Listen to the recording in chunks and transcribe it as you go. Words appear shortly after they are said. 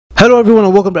Hello everyone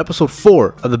and welcome to episode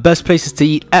 4 of the best places to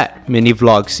eat at mini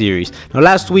vlog series. Now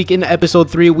last week in episode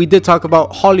 3 we did talk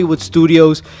about Hollywood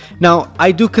studios. Now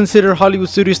I do consider Hollywood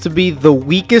studios to be the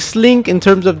weakest link in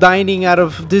terms of dining out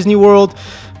of Disney World.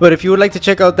 But if you would like to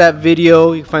check out that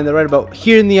video, you can find that right about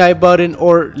here in the I button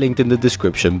or linked in the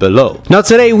description below. Now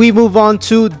today we move on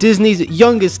to Disney's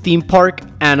youngest theme park,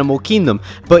 Animal Kingdom.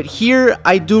 But here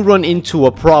I do run into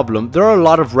a problem. There are a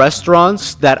lot of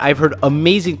restaurants that I've heard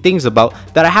amazing things about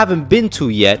that I haven't been to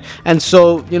yet. And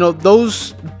so, you know,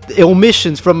 those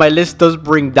omissions from my list does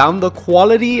bring down the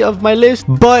quality of my list.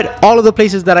 But all of the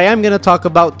places that I am going to talk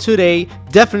about today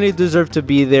definitely deserve to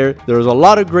be there. There's a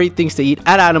lot of great things to eat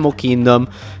at Animal Kingdom.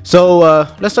 So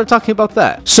let's start talking about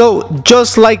that. So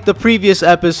just like the previous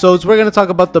episodes, we're going to talk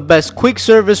about the best quick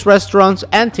service restaurants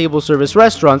and table service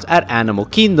restaurants at Animal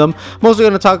Kingdom. I'm also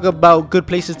going to talk about good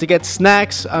places to get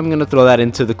snacks. I'm going to throw that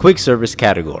into the quick service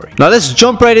category. Now let's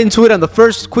jump right into it. And the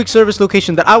first quick service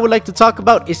location that I would like to talk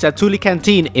about is Satuli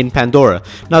Canteen in Pandora.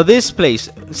 Now this place,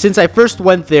 since I first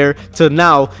went there to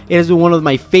now, it has been one of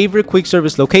my favorite quick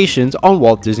service locations on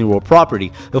Walt Disney World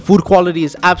property. The food quality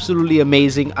is absolutely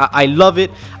amazing. I love it.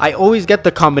 I always get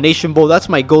the combination bowl. That's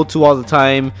my go-to all the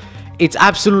time. It's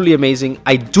absolutely amazing.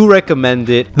 I do recommend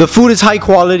it. The food is high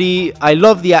quality. I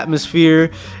love the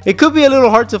atmosphere. It could be a little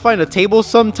hard to find a table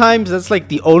sometimes. That's like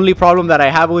the only problem that I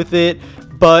have with it.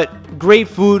 But great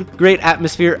food, great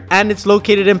atmosphere, and it's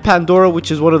located in Pandora, which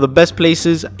is one of the best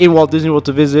places in Walt Disney World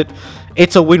to visit.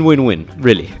 It's a win-win-win,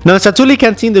 really. Now, in Satuli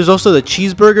Canteen, there's also the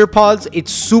cheeseburger pods.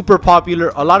 It's super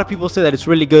popular. A lot of people say that it's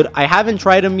really good. I haven't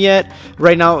tried them yet.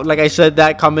 Right now, like I said,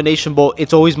 that combination bowl,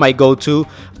 it's always my go-to.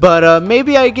 But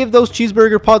maybe I give those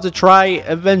cheeseburger pods a try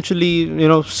eventually, you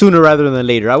know, sooner rather than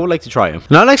later. I would like to try them.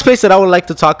 Now, the next place that I would like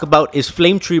to talk about is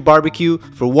Flame Tree Barbecue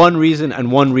for one reason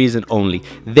and one reason only.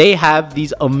 They have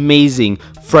these amazing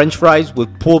French fries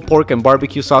with pulled pork and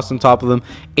barbecue sauce on top of them.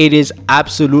 It is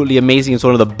absolutely amazing. It's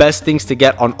one of the best things to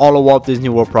get on all of Walt Disney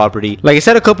World property. Like I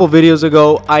said a couple videos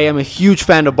ago, I am a huge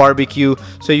fan of barbecue.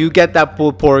 So you get that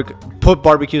pulled pork, put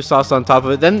barbecue sauce on top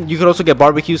of it. Then you could also get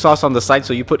barbecue sauce on the side,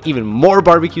 so you put even more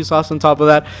barbecue sauce on top of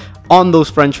that on those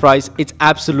French fries. It's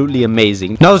absolutely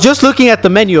amazing. Now I was just looking at the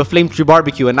menu of Flame Tree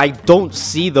Barbecue and I don't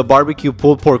see the barbecue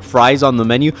pulled pork fries on the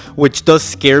menu, which does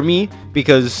scare me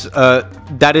because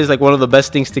that is like one of the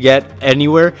best things to get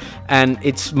anywhere, and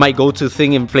it's my go-to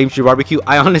thing in Flame Tree Barbecue.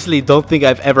 I honestly don't think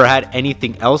I've ever had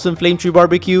anything else in Flame Tree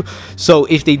Barbecue, so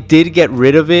if they did get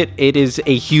rid of it, it is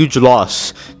a huge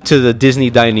loss to the Disney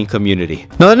dining community.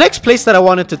 Now the next place that I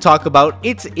wanted to talk about,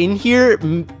 it's in here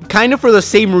kind of for the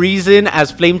same reason as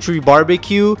Flame Tree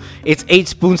Barbecue. It's 8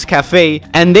 Spoons Cafe,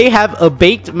 and they have a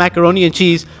baked macaroni and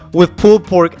cheese with pulled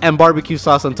pork and barbecue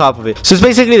sauce on top of it. So it's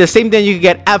basically the same thing you can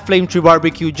get at Flame Tree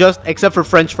Barbecue, just except for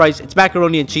French fries. It's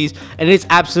macaroni and cheese, and it's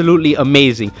absolutely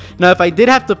amazing. Now if I did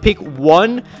have to pick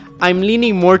one, I'm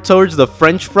leaning more towards the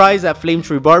French fries at Flame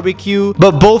Tree Barbecue,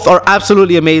 but both are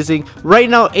absolutely amazing. Right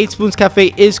now, 8 Spoons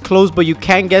Cafe is closed, but you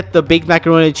can get the baked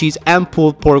macaroni and cheese and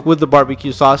pulled pork with the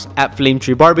barbecue sauce at Flame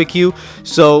Tree Barbecue.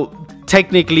 So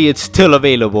technically it's still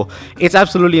available. It's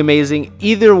absolutely amazing.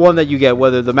 Either one that you get,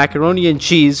 whether the macaroni and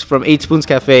cheese from 8 Spoons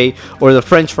Cafe or the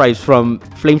French fries from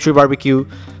Flame Tree Barbecue,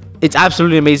 it's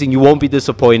absolutely amazing. You won't be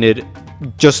disappointed.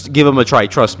 Just give them a try,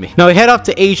 trust me. Now we head off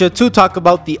to Asia to talk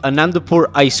about the Anandapur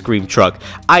ice cream truck.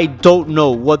 I don't know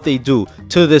what they do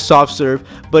to this soft serve,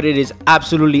 but it is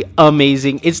absolutely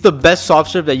amazing. It's the best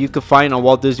soft serve that you could find on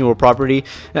Walt Disney World property.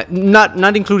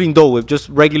 Not including Dole Whip, just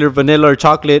regular vanilla or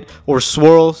chocolate or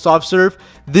swirl soft serve.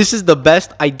 This is the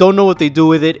best. I don't know what they do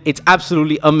with it. It's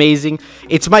absolutely amazing.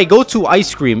 It's my go-to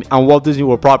ice cream on Walt Disney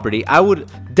World property. I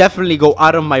would definitely go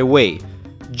out of my way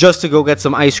just to go get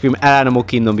some ice cream at Animal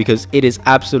Kingdom because it is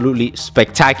absolutely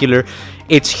spectacular.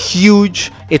 It's huge.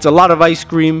 It's a lot of ice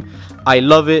cream. I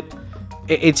love it.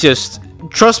 It's just,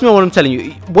 trust me on what I'm telling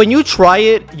you. When you try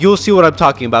it, you'll see what I'm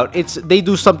talking about. They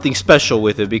do something special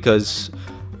with it because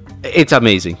it's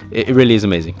amazing. It really is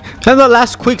amazing. And the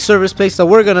last quick service place that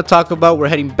we're going to talk about, we're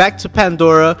heading back to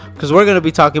Pandora because we're going to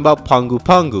be talking about Pongu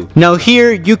Pongu. Now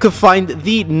here you can find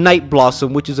the Night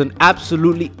Blossom, which is an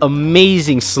absolutely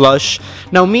amazing slush.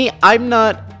 Now me, I'm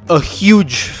not a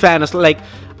huge fan of, like,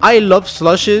 I love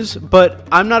slushes, but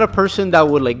I'm not a person that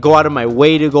would like go out of my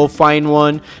way to go find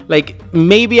one. Like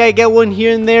maybe I get one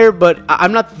here and there, but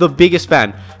I'm not the biggest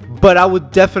fan. But I would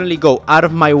definitely go out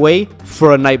of my way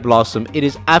for a Night Blossom. It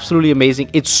is absolutely amazing.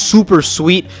 It's super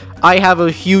sweet. I have a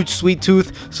huge sweet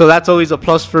tooth, so that's always a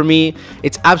plus for me.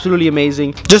 It's absolutely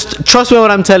amazing. Just trust me on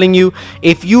what I'm telling you.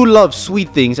 If you love sweet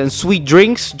things and sweet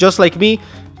drinks, just like me,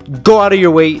 go out of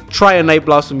your way, try a Night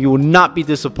Blossom. You will not be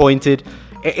disappointed.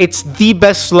 It's the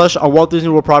best slush on Walt Disney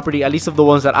World property, at least of the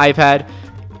ones that I've had.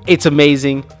 It's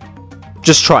amazing.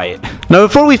 Just try it. Now,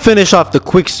 before we finish off the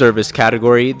quick service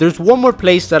category, there's one more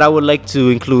place that I would like to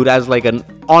include as like an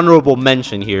honorable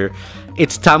mention here.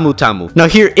 It's Tamu Tamu. Now,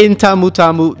 here in Tamu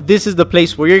Tamu, this is the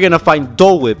place where you're gonna find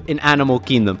Dole Whip in Animal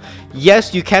Kingdom.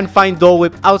 Yes, you can find Dole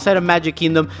Whip outside of Magic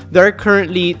Kingdom. There are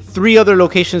currently 3 other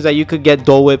locations that you could get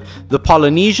Dole Whip: the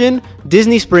Polynesian,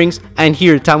 Disney Springs, and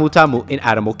here Tamu Tamu in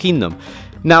Animal Kingdom.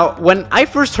 Now, when I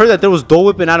first heard that there was Dole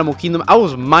Whip in Animal Kingdom, I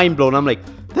was mind blown. I'm like,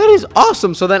 that is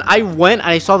awesome. So then I went and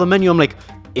I saw the menu. I'm like,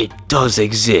 it does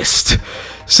exist.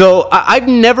 So I've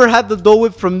never had the Dole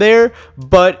Whip from there,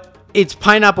 but it's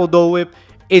pineapple Dole Whip.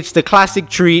 It's the classic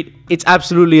treat. It's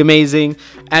absolutely amazing.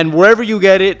 And wherever you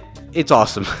get it, it's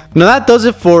awesome. Now that does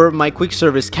it for my quick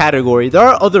service category. There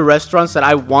are other restaurants that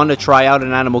I want to try out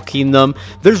in Animal Kingdom.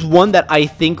 There's one that I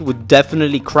think would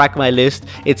definitely crack my list.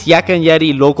 It's Yak and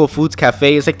Yeti Local Foods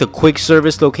Cafe. It's like the quick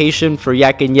service location for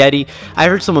Yak and Yeti. I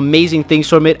heard some amazing things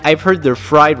from it. I've heard their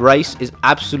fried rice is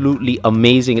absolutely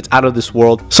amazing. It's out of this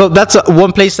world. So that's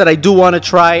one place that I do want to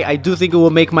try. I do think it will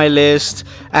make my list.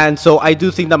 And so I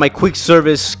do think that my quick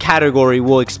service category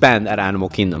will expand at Animal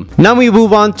Kingdom. Now we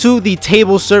move on to the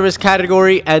table service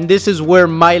category, and this is where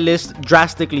my list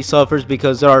drastically suffers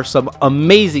because there are some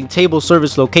amazing table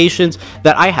service locations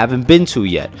that I haven't been to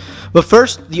yet. But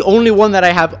first, the only one that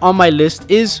I have on my list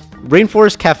is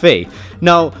Rainforest Cafe.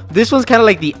 Now, this one's kind of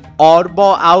like the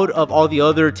oddball out of all the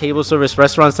other table service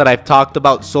restaurants that I've talked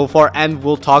about so far and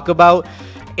will talk about.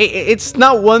 It's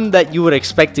not one that you would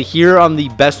expect to hear on the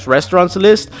best restaurants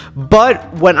list,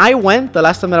 but when I went, the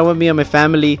last time that I went, me and my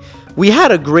family, we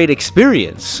had a great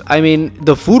experience. I mean,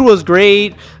 the food was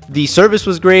great, the service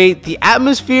was great, the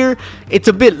atmosphere, it's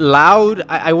a bit loud.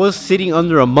 I was sitting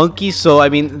under a monkey, so I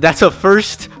mean, that's a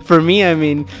first for me. I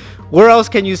mean, where else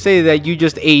can you say that you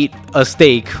just ate a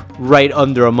steak right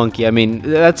under a monkey? I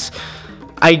mean,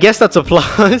 I guess that's a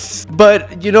plus.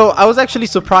 But, you know, I was actually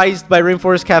surprised by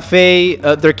Rainforest Cafe.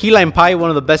 Their key lime pie, one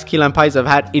of the best key lime pies I've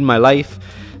had in my life.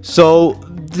 So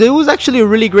it was actually a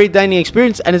really great dining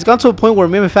experience, and it's gone to a point where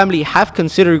me and my family have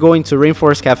considered going to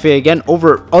Rainforest Cafe again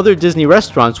over other Disney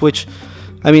restaurants, which,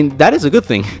 I mean, that is a good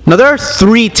thing. Now, there are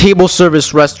 3 table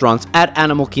service restaurants at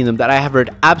Animal Kingdom that I have heard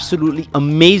absolutely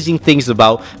amazing things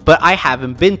about, but I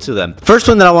haven't been to them. First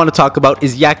one that I want to talk about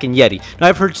is Yak and Yeti. Now,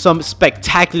 I've heard some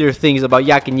spectacular things about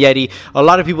Yak and Yeti. A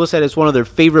lot of people said it's one of their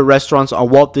favorite restaurants on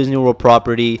Walt Disney World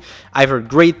property. I've heard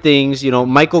great things. You know,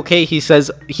 Michael K, he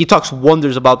says he talks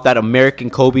wonders about that American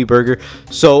Kobe burger.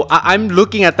 So I'm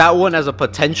looking at that one as a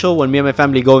potential when me and my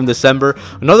family go in December.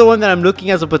 Another one that I'm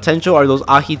looking as a potential are those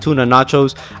ahi tuna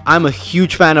nachos. I'm a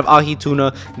huge fan of ahi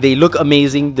tuna. They look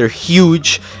amazing. They're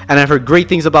huge, and I've heard great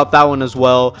things about that one as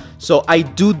well. So I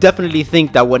do definitely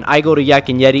think that when I go to Yak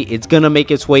and Yeti, it's gonna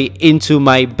make its way into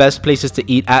my best places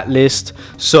to eat at list.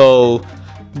 So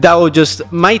that will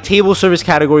just, my table service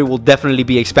category will definitely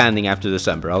be expanding after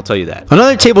December, I'll tell you that.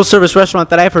 Another table service restaurant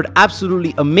that I've heard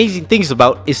absolutely amazing things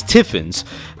about is Tiffins.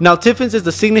 Now, Tiffins is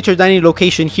the signature dining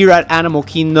location here at Animal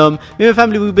Kingdom. Me and my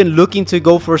family, we've been looking to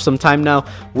go for some time now.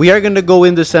 We are going to go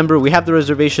in December. We have the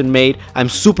reservation made. I'm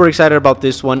super excited about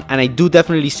this one, and I do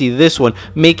definitely see this one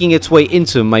making its way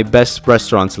into my best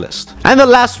restaurants list. And the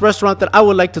last restaurant that I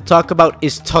would like to talk about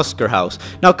is Tusker House.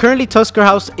 Now, currently Tusker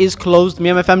House is closed. Me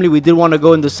and my family, we did want to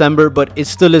go in December, but it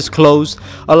still is closed.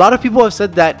 A lot of people have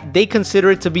said that they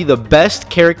consider it to be the best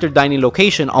character dining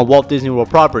location on Walt Disney World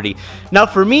property. Now,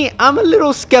 for me, I'm a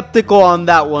little skeptical on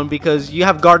that one because you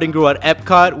have Garden Grill at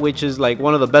Epcot, which is like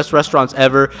one of the best restaurants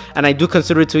ever, and I do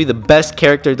consider it to be the best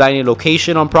character dining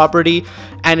location on property,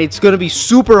 and it's going to be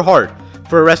super hard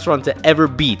for a restaurant to ever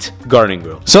beat Garden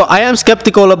Grill. So I am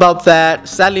skeptical about that.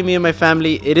 Sadly, me and my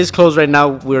family, it is closed right now.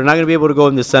 We're not gonna be able to go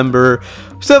in December.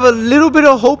 We still have a little bit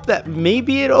of hope that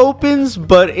maybe it opens,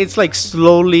 but it's like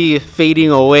slowly fading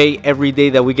away every day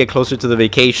that we get closer to the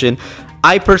vacation.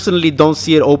 I personally don't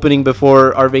see it opening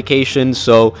before our vacation,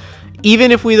 so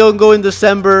even if we don't go in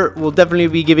December, we'll definitely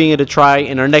be giving it a try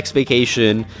in our next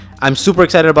vacation. I'm super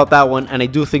excited about that one, and I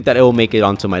do think that it will make it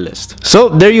onto my list. So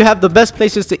there you have the best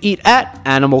places to eat at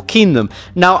Animal Kingdom.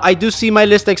 Now, I do see my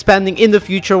list expanding in the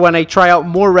future when I try out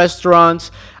more restaurants.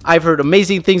 I've heard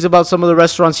amazing things about some of the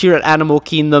restaurants here at Animal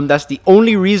Kingdom. That's the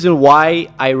only reason why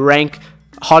I rank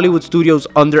Hollywood Studios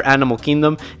under Animal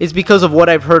Kingdom is because of what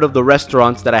I've heard of the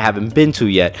restaurants that I haven't been to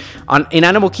yet. In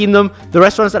Animal Kingdom, the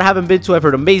restaurants that I haven't been to, I've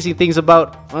heard amazing things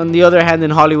about. On the other hand,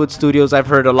 in Hollywood Studios, I've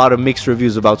heard a lot of mixed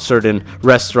reviews about certain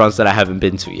restaurants that I haven't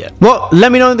been to yet. Well,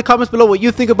 let me know in the comments below what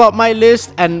you think about my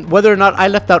list and whether or not I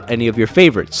left out any of your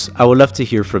favorites. I would love to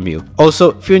hear from you.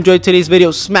 Also, if you enjoyed today's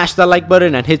video, smash that like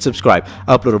button and hit subscribe.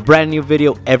 I upload a brand new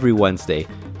video every Wednesday.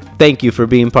 Thank you for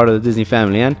being part of the Disney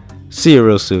family, and see you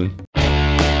real soon.